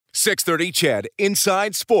630 CHED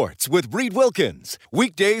Inside Sports with Reed Wilkins.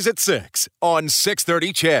 Weekdays at 6 on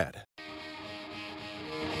 630 CHED.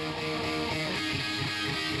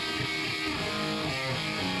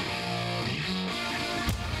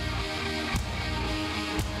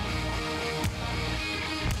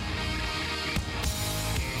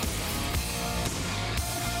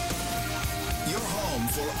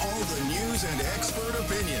 For all the news and expert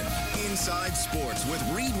opinion. Inside Sports with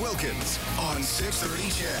Reed Wilkins on 630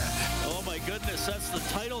 CHED. Oh my goodness, that's the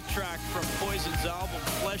title track from Poison's album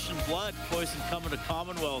Flesh and Blood. Poison coming to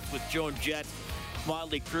Commonwealth with Joan Jett,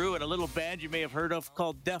 Motley Crue, and a little band you may have heard of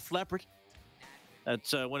called Def Leppard.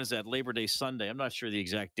 That's, when is that? Labor Day Sunday. I'm not sure the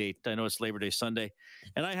exact date. I know it's Labor Day Sunday.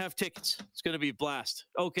 And I have tickets. It's going to be a blast.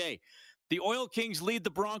 Okay. The Oil Kings lead the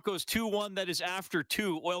Broncos 2-1. That is after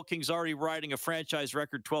 2. Oil Kings already riding a franchise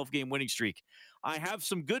record 12-game winning streak. I have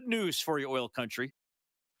some good news for you, Oil Country.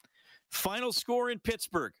 Final score in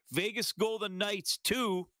Pittsburgh. Vegas Golden Knights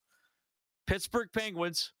 2. Pittsburgh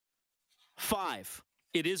Penguins 5.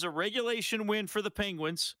 It is a regulation win for the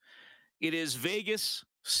Penguins. It is Vegas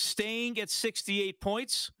staying at 68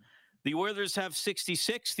 points. The Oilers have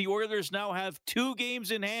 66. The Oilers now have 2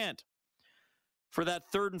 games in hand for that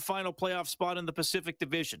third and final playoff spot in the Pacific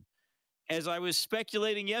Division. As I was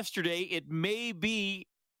speculating yesterday, it may be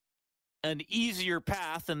an easier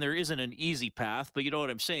path, and there isn't an easy path, but you know what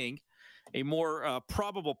I'm saying, a more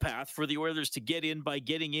probable path for the Oilers to get in by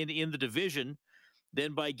getting in the division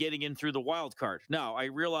than by getting in through the wild card. Now, I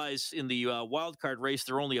realize in the wild card race,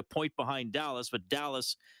 they're only a point behind Dallas, but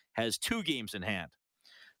Dallas has 2 games in hand.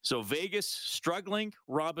 So Vegas struggling,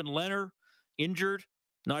 Robin Lehner injured,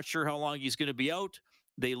 not sure how long he's going to be out.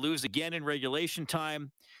 They lose again in regulation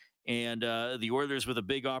time. And the Oilers with a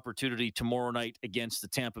big opportunity tomorrow night against the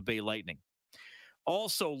Tampa Bay Lightning.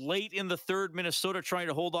 Also, late in the third, Minnesota trying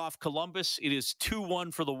to hold off Columbus. It is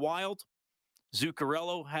 2-1 for the Wild.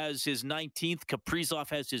 Zuccarello has his 19th.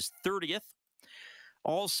 Kaprizov has his 30th.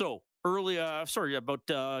 Also, coming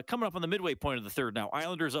up on the midway point of the third now.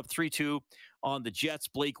 Islanders up 3-2 on the Jets.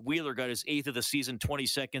 Blake Wheeler got his 8th of the season, 20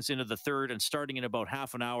 seconds into the third, and starting in about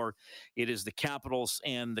half an hour, it is the Capitals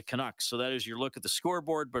and the Canucks. So that is your look at the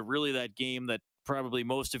scoreboard, but really that game that probably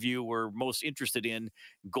most of you were most interested in,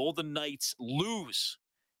 Golden Knights lose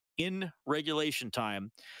in regulation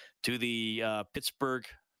time to the Pittsburgh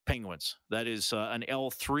Penguins. That is an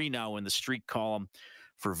L3 now in the streak column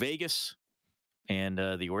for Vegas. And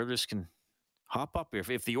the Oilers can hop up.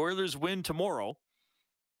 If the Oilers win tomorrow,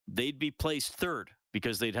 they'd be placed third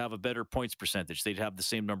because they'd have a better points percentage. They'd have the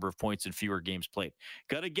same number of points in fewer games played.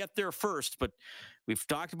 Got to get there first, but we've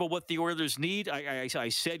talked about what the Oilers need. I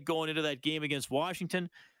said going into that game against Washington,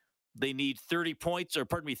 they need 32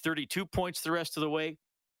 points the rest of the way.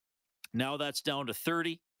 Now that's down to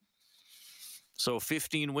 30. So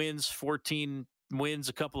 15 wins, 14 wins,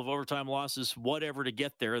 a couple of overtime losses, whatever to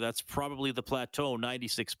get there. That's probably the plateau,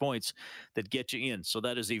 96 points that get you in. So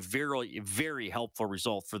that is a very, very helpful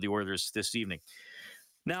result for the Oilers this evening.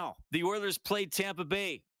 Now, the Oilers played Tampa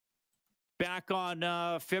Bay back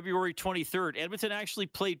on February 23rd. Edmonton actually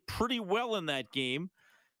played pretty well in that game,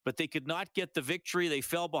 but they could not get the victory. They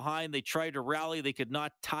fell behind. They tried to rally. They could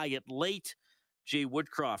not tie it late. Jay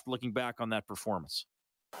Woodcroft looking back on that performance.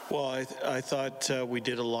 Well, I thought we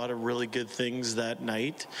did a lot of really good things that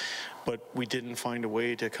night, but we didn't find a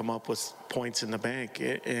way to come up with points in the bank.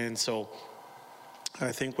 And so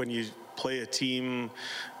I think when you play a team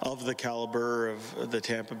of the caliber of the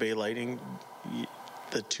Tampa Bay Lightning,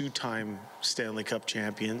 the 2-time Stanley Cup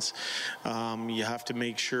champions, you have to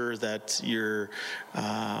make sure that your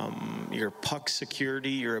puck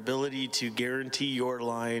security, your ability to guarantee your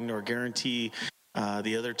line or guarantee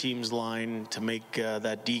the other team's line to make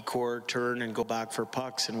that D-core turn and go back for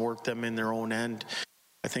pucks and work them in their own end.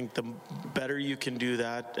 I think the better you can do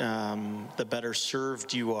that, the better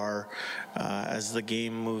served you are as the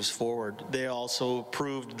game moves forward. They also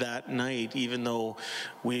proved that night, even though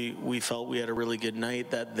we felt we had a really good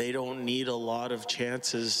night, that they don't need a lot of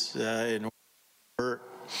chances in order to hurt.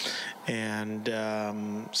 And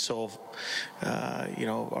our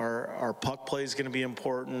puck play is going to be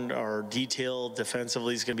important. Our detail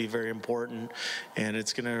defensively is going to be very important, and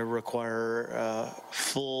it's going to require a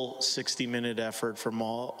full 60-minute effort from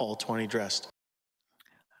all 20 dressed.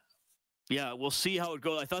 Yeah, we'll see how it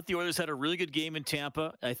goes. I thought the Oilers had a really good game in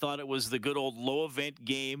Tampa. I thought it was the good old low-event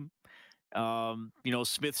game.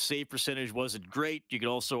 Smith's save percentage wasn't great. You could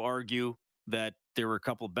also argue that there were a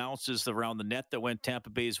couple of bounces around the net that went Tampa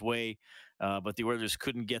Bay's way, but the Oilers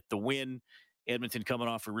couldn't get the win. Edmonton coming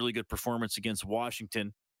off a really good performance against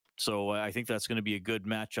Washington. So I think that's going to be a good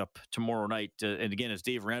matchup tomorrow night. And again, as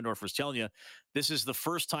Dave Randorf was telling you, this is the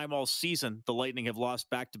first time all season the Lightning have lost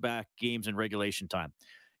back-to-back games in regulation time.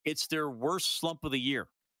 It's their worst slump of the year.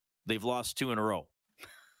 They've lost 2 in a row.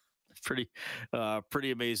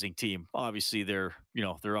 Pretty amazing team. Obviously, they're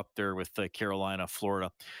up there with Carolina,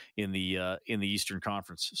 Florida in the Eastern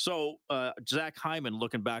Conference. So Zach Hyman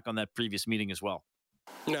looking back on that previous meeting as well.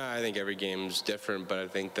 No, I think every game's different, but I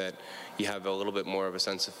think that you have a little bit more of a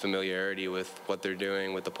sense of familiarity with what they're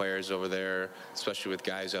doing with the players over there, especially with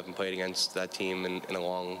guys who haven't played against that team in a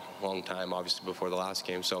long time, obviously before the last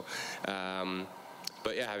game. So,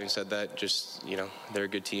 but yeah, having said that, just, they're a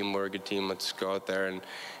good team. We're a good team. Let's go out there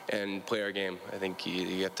and play our game. I think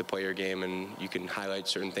you have to play your game, and you can highlight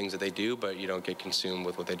certain things that they do, but you don't get consumed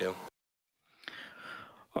with what they do.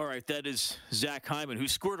 All right, that is Zach Hyman, who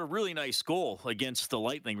scored a really nice goal against the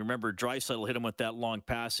Lightning. Remember, Draisaitl hit him with that long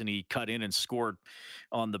pass, and he cut in and scored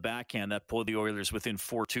on the backhand. That pulled the Oilers within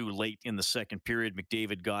 4-2 late in the second period.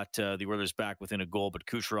 McDavid got the Oilers back within a goal, but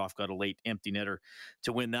Kucherov got a late empty netter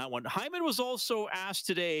to win that one. Hyman was also asked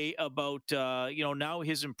today about, now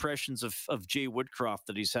his impressions of Jay Woodcroft,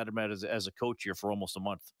 that he's had him as a coach here for almost a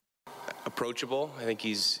month. Approachable. I think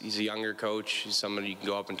he's a younger coach. He's someone you can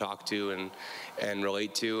go up and talk to and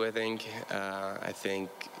relate to. I think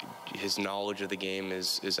his knowledge of the game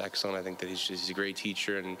is excellent. I think that he's a great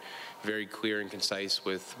teacher and very clear and concise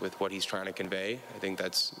with what he's trying to convey. I think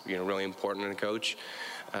that's really important in a coach.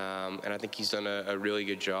 And I think he's done a really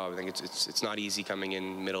good job. I think it's not easy coming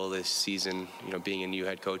in middle of this season, being a new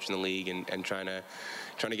head coach in the league and trying to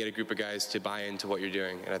get a group of guys to buy into what you're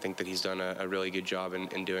doing. And I think that he's done a really good job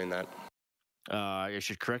in doing that. I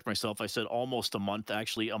should correct myself. I said almost a month,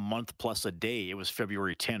 actually a month plus a day. It was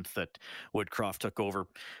February 10th that Woodcroft took over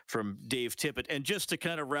from Dave Tippett. And just to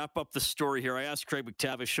kind of wrap up the story here, I asked Craig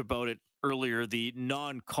McTavish about it earlier, the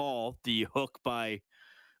non-call, the hook by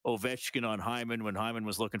Ovechkin on Hyman when Hyman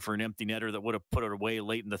was looking for an empty netter that would have put it away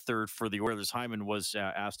late in the third for the Oilers. Hyman was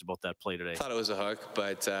asked about that play today. I thought it was a hook,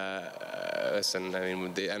 but listen, I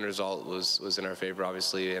mean, the end result was in our favor,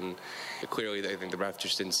 obviously, and clearly I think the ref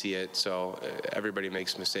just didn't see it. So everybody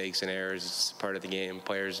makes mistakes and errors. It's part of the game.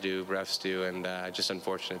 Players do, refs do, and just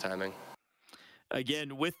unfortunate timing.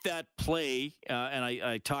 Again, with that play, and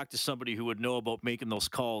I talked to somebody who would know about making those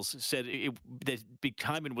calls, said that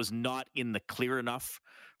Hyman was not in the clear enough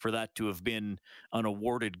for that to have been an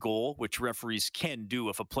awarded goal, which referees can do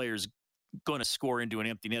if a player's going to score into an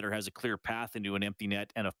empty net or has a clear path into an empty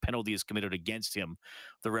net and a penalty is committed against him.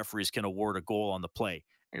 The referees can award a goal on the play.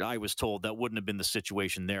 And I was told that wouldn't have been the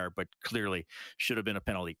situation there, but clearly should have been a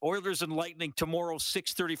penalty. Oilers and Lightning tomorrow,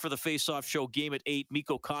 6:30 for the face-off show. Game at 8.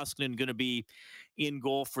 Mikko Koskinen going to be in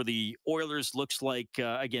goal for the Oilers. Looks like,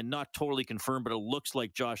 again, not totally confirmed, but it looks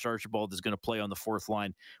like Josh Archibald is going to play on the fourth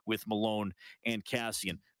line with Malone and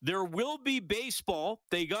Kassian. There will be baseball.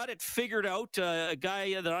 They got it figured out. A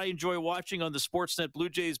guy that I enjoy watching on the Sportsnet Blue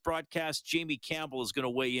Jays broadcast, Jamie Campbell, is going to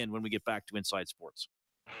weigh in when we get back to Inside Sports.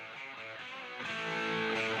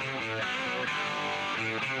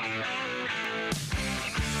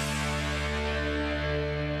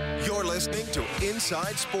 You're listening to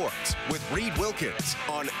Inside Sports with Reed Wilkins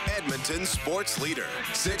on Edmonton Sports Leader,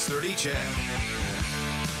 630 CHED.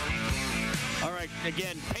 All right,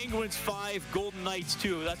 again, Penguins 5, Golden Knights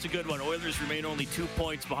 2. That's a good one. Oilers remain only 2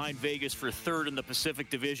 points behind Vegas for third in the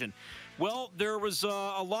Pacific Division. Well, there was a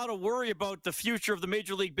lot of worry about the future of the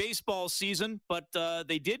Major League Baseball season, but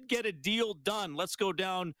they did get a deal done. Let's go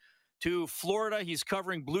down to Florida. He's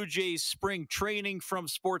covering Blue Jays spring training from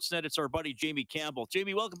Sportsnet. It's our buddy Jamie Campbell.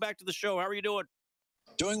 Jamie, welcome back to the show. How are you doing?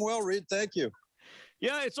 Doing well, Reed. Thank you.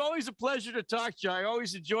 Yeah, it's always a pleasure to talk to you. I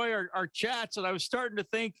always enjoy our chats, and I was starting to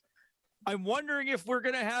think, I'm wondering if we're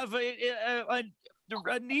going to have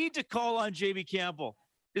a need to call on Jamie Campbell.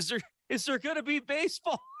 Is there going to be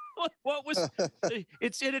baseball? What was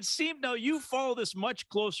it seemed, now you follow this much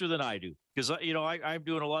closer than I do, because I'm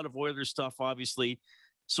doing a lot of Oilers stuff, obviously.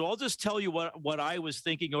 So I'll just tell you what I was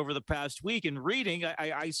thinking over the past week and reading.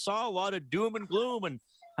 I saw a lot of doom and gloom and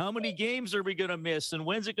how many games are we going to miss and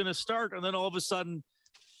when's it going to start? And then all of a sudden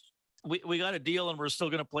we got a deal and we're still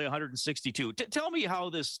going to play 162. Tell me how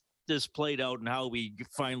this played out and how we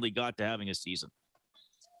finally got to having a season.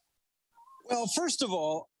 Well, first of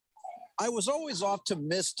all, I was always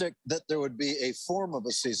optimistic that there would be a form of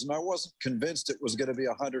a season. I wasn't convinced it was going to be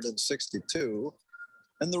 162.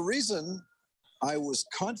 And the reason I was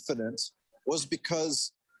confident was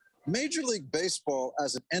because Major League Baseball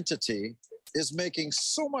as an entity is making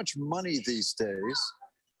so much money these days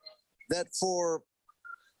that for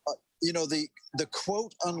the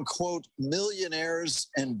quote unquote millionaires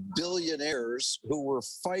and billionaires who were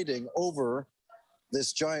fighting over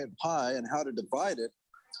this giant pie and how to divide it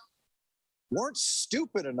weren't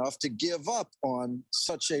stupid enough to give up on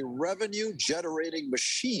such a revenue generating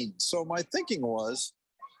machine. So my thinking was,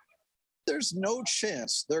 there's no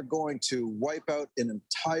chance they're going to wipe out an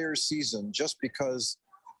entire season just because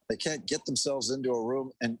they can't get themselves into a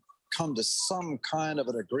room and come to some kind of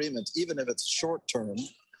an agreement, even if it's short term,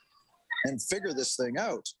 and figure this thing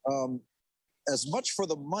out. As much for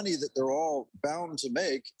the money that they're all bound to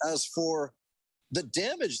make as for the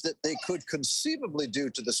damage that they could conceivably do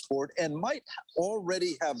to the sport and might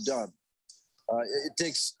already have done. It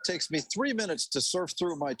takes me 3 minutes to surf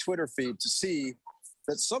through my Twitter feed to see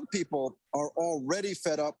that some people are already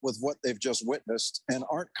fed up with what they've just witnessed and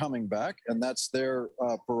aren't coming back, and that's their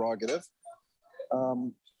prerogative.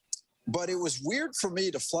 But it was weird for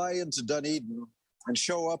me to fly into Dunedin and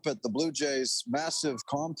show up at the Blue Jays' massive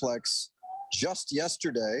complex just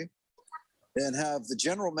yesterday and have the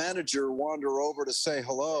general manager wander over to say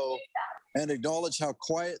hello and acknowledge how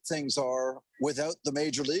quiet things are without the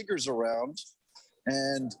major leaguers around.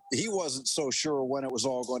 And he wasn't so sure when it was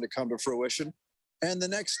all going to come to fruition. And the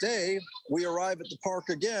next day, we arrive at the park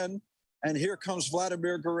again, and here comes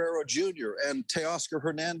Vladimir Guerrero Jr. and Teoscar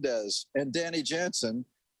Hernandez and Danny Jansen,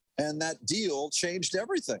 and that deal changed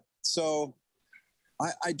everything. So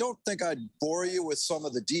I don't think I'd bore you with some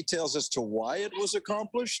of the details as to why it was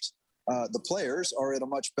accomplished. The players are in a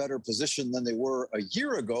much better position than they were a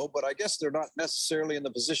year ago, but I guess they're not necessarily in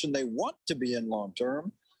the position they want to be in long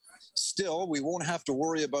term. Still, we won't have to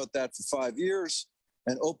worry about that for 5 years.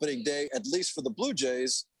 And opening day, at least for the Blue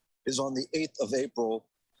Jays, is on the 8th of April.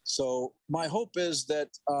 So my hope is that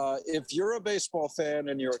if you're a baseball fan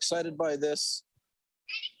and you're excited by this,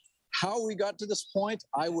 how we got to this point,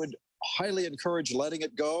 I would highly encourage letting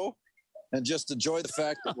it go and just enjoy the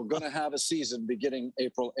fact that we're going to have a season beginning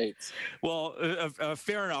April 8th. Well,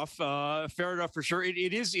 fair enough. Fair enough for sure.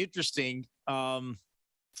 It is interesting. I'm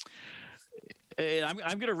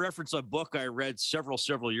going to reference a book I read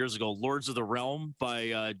several years ago, Lords of the Realm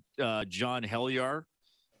by John Helyar,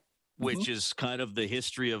 which is kind of the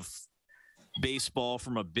history of baseball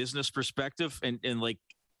from a business perspective and like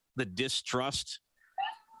the distrust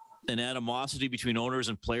and animosity between owners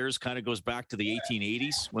and players kind of goes back to the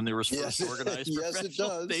 1880s when they were first organized. Yes, it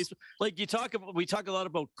does. Baseball. Like we talk a lot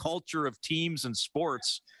about culture of teams and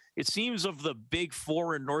sports. It seems of the big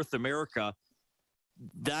four in North America,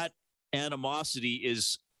 that animosity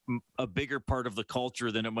is a bigger part of the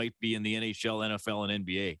culture than it might be in the NHL, NFL, and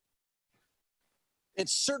NBA.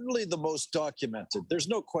 It's certainly the most documented. There's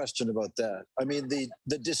no question about that. I mean,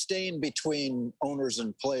 the disdain between owners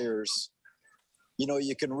and players,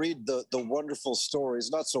 you can read the wonderful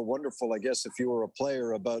stories, not so wonderful, I guess, if you were a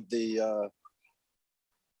player, about the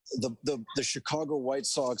Chicago White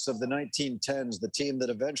Sox of the 1910s, the team that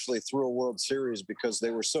eventually threw a World Series because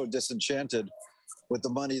they were so disenchanted with the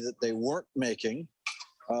money that they weren't making.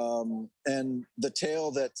 And the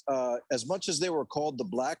tale that as much as they were called the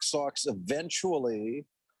Black Sox eventually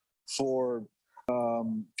for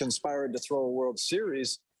conspiring to throw a World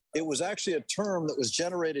Series, it was actually a term that was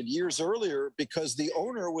generated years earlier because the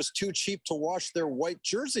owner was too cheap to wash their white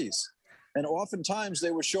jerseys. And oftentimes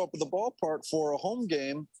they would show up at the ballpark for a home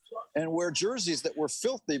game and wear jerseys that were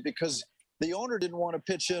filthy because the owner didn't want to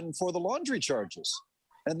pitch in for the laundry charges.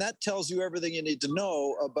 And that tells you everything you need to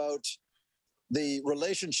know about the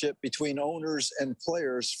relationship between owners and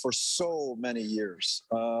players for so many years.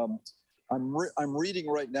 I'm reading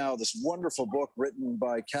right now this wonderful book written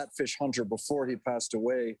by Catfish Hunter before he passed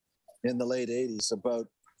away in the late 80s about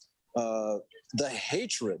the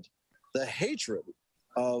hatred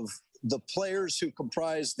of the players who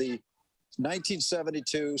comprised the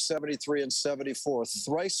 1972, 73, and 74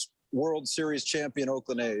 thrice World Series champion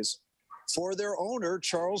Oakland A's for their owner,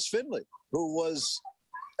 Charles Finley, who was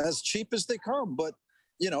as cheap as they come, but,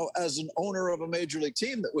 as an owner of a major league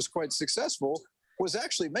team that was quite successful, was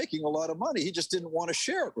actually making a lot of money. He just didn't want to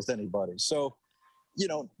share it with anybody. So,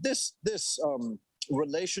 this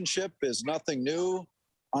relationship is nothing new.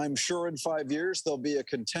 I'm sure in 5 years there'll be a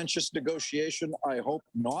contentious negotiation. I hope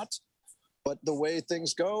not. But the way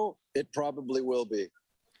things go, it probably will be.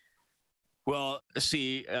 Well,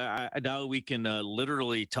 see, now we can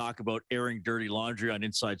literally talk about airing dirty laundry on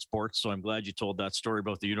Inside Sports. So I'm glad you told that story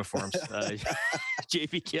about the uniforms.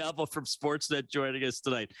 JP Campbell from Sportsnet joining us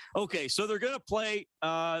tonight. Okay, so they're going to play.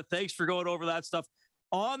 Thanks for going over that stuff.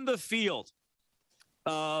 On the field,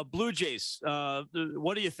 Blue Jays,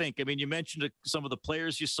 what do you think? I mean, you mentioned some of the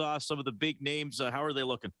players you saw, some of the big names. How are they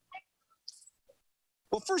looking?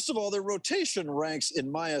 Well, first of all, their rotation ranks,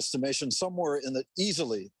 in my estimation, somewhere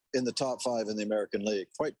easily in the top 5 in the American League,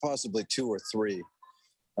 quite possibly 2 or 3.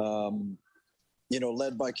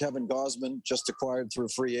 Led by Kevin Gausman, just acquired through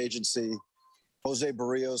free agency. Jose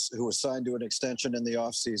Barrios, who was signed to an extension in the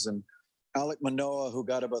offseason. Alek Manoah, who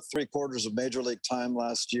got about 3/4 of Major League time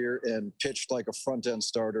last year and pitched like a front-end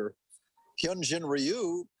starter. Hyunjin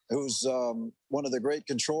Ryu, who's one of the great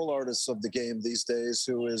control artists of the game these days,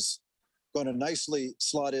 who is going to nicely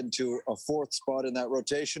slot into a 4th spot in that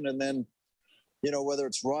rotation. And then, whether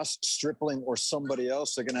it's Ross Stripling or somebody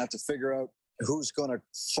else, they're going to have to figure out who's going to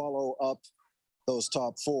follow up those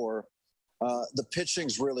top 4. The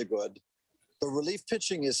pitching's really good. The relief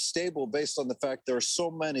pitching is stable based on the fact there are so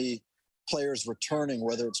many players returning,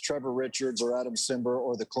 whether it's Trevor Richards or Adam Simber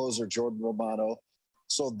or the closer Jordan Romano.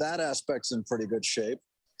 So that aspect's in pretty good shape.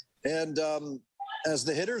 And as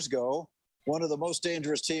the hitters go, one of the most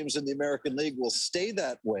dangerous teams in the American League will stay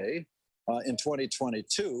that way in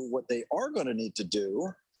 2022. What they are going to need to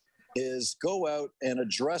do is go out and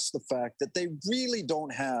address the fact that they really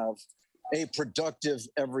don't have a productive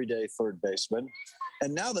everyday third baseman.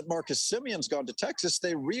 And now that Marcus Semion's gone to Texas,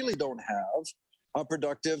 they really don't have a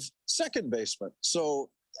productive second baseman. So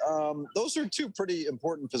those are 2 pretty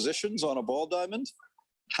important positions on a ball diamond.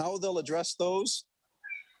 How they'll address those,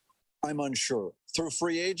 I'm unsure. Through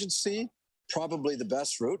free agency, probably the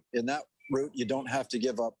best route. In that route, you don't have to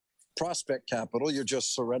give up prospect capital. You're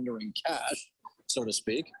just surrendering cash, so to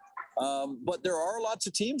speak. But there are lots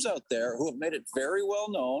of teams out there who have made it very well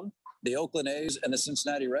known. The Oakland A's and the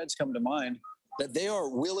Cincinnati Reds come to mind, that they are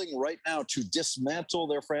willing right now to dismantle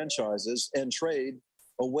their franchises and trade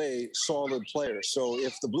away solid players. So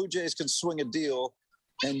if the Blue Jays can swing a deal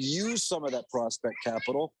and use some of that prospect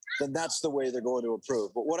capital, then that's the way they're going to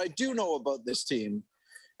improve. But what I do know about this team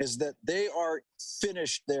is that they are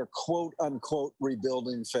finished their quote-unquote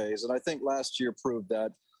rebuilding phase. And I think last year proved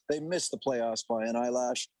that. They missed the playoffs by an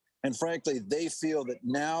eyelash. And frankly, they feel that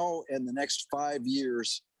now and the next 5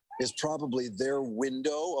 years is probably their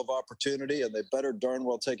window of opportunity, and they better darn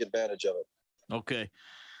well take advantage of it. Okay.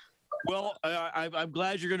 Well, I'm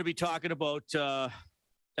glad you're going to be talking about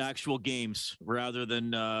actual games rather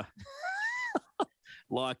than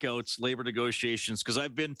lockouts, labor negotiations, because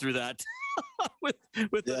I've been through that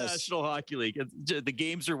with the National Hockey League. The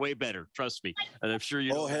games are way better, trust me, and I'm sure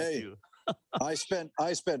you know that too. I spent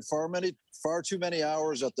far too many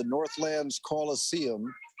hours at the Northlands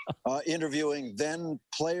Coliseum interviewing then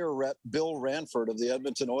player rep Bill Ranford of the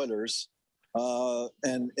Edmonton Oilers.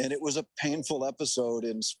 And it was a painful episode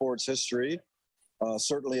in sports history,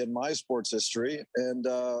 certainly in my sports history. And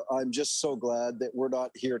I'm just so glad that we're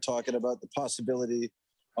not here talking about the possibility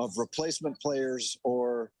of replacement players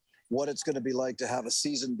or what it's going to be like to have a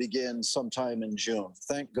season begin sometime in June.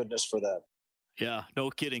 Thank goodness for that. Yeah, no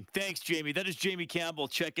kidding. Thanks, Jamie. That is Jamie Campbell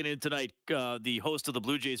checking in tonight, the host of the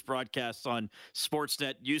Blue Jays broadcasts on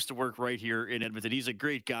Sportsnet. Used to work right here in Edmonton. He's a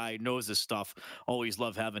great guy, knows his stuff. Always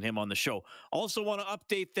love having him on the show. Also want to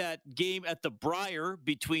update that game at the Briar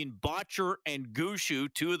between Botcher and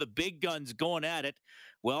Gushue, 2 of the big guns going at it.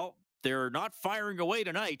 Well, they're not firing away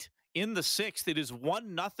tonight. In the 6th, it is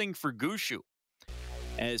 1-0 for Gushue.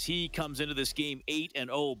 As he comes into this game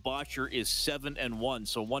 8-0, Botcher is 7-1.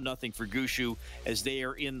 So 1-0 for Gushue as they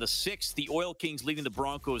are in the 6th. The Oil Kings leading the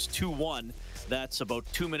Broncos 2-1. That's about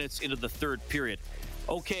 2 minutes into the 3rd period.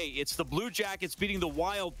 Okay, it's the Blue Jackets beating the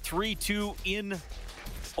Wild 3-2 in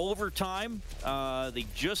overtime. They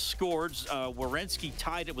just scored. Werenski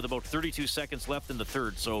tied it with about 32 seconds left in the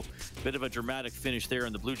 3rd. So a bit of a dramatic finish there.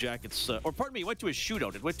 And the Blue Jackets, it went to a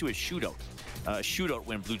shootout. Shootout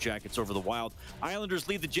win, Blue Jackets over the Wild. Islanders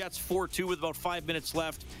lead the Jets 4-2 with about 5 minutes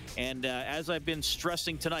left. And as I've been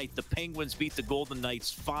stressing tonight, the Penguins beat the Golden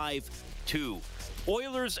Knights 5-2.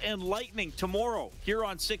 Oilers and Lightning tomorrow here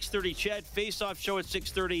on 6:30. Chad, face-off show at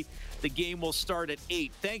 6:30. The game will start at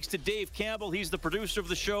 8. Thanks to Dave Campbell. He's the producer of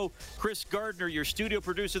the show. Chris Gardner, your studio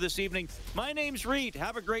producer this evening. My name's Reed.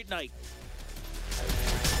 Have a great night.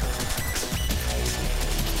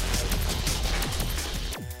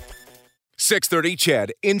 .630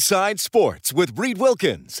 CHED Inside Sports with Reed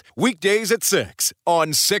Wilkins. Weekdays at 6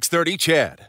 on 630 CHED.